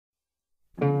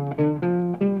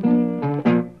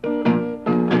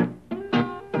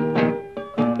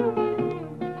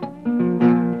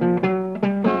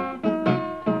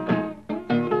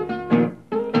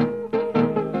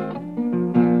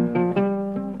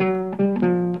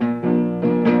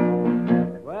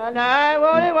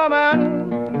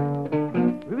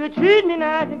would treat me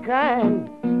nice and kind.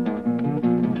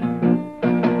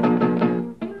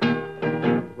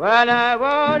 Well, I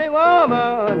want a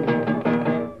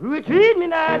woman who would treat me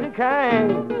nice and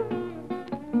kind.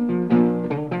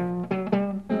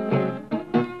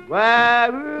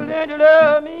 Well, who's there to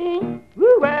love me?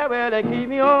 Ooh, well, they keep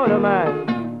me on her mind.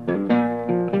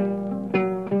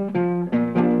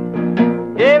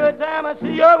 Every time I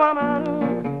see your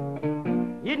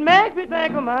woman, it makes me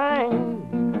think of mine.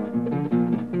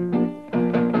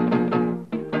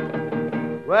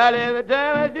 Well, every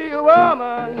time I see your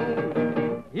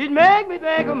woman, it makes me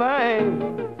think of mine.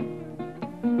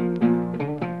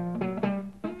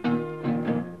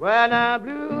 Well, now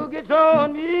blue gets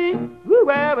on me, ooh,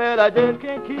 well, I just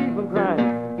can't keep from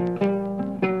crying.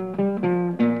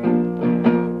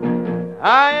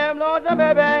 I am lonesome,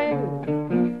 baby,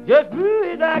 just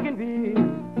blue as I can be.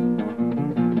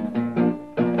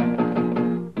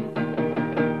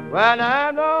 Well,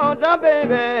 I'm lonesome,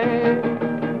 baby,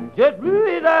 just blue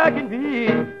as I can be.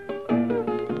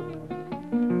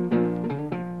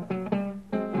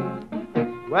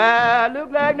 Well,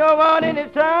 look like no one in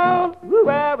this town, ooh,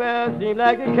 well, seems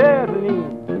like they care for me.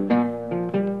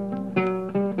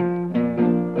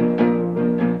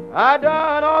 I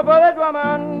done all for this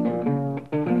woman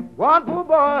one poor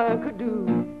boy could do.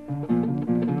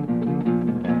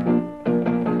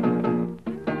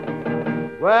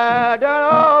 Well, I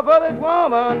done all for this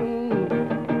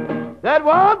woman that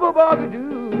one poor boy could do.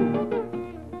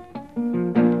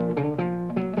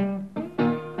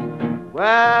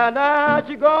 Well, now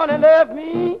she gone and left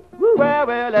me. Ooh, well,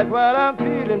 that's what I'm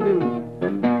feeling blue.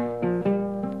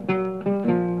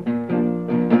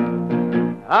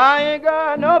 I ain't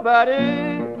got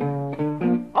nobody,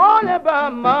 only by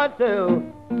myself.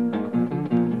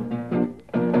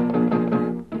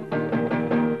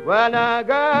 Well, I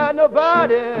got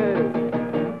nobody,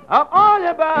 I'm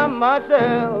only by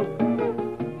myself.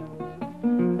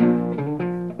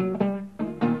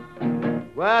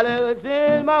 Well, ever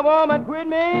since my woman quit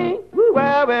me,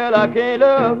 well, I can't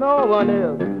love no one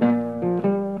else.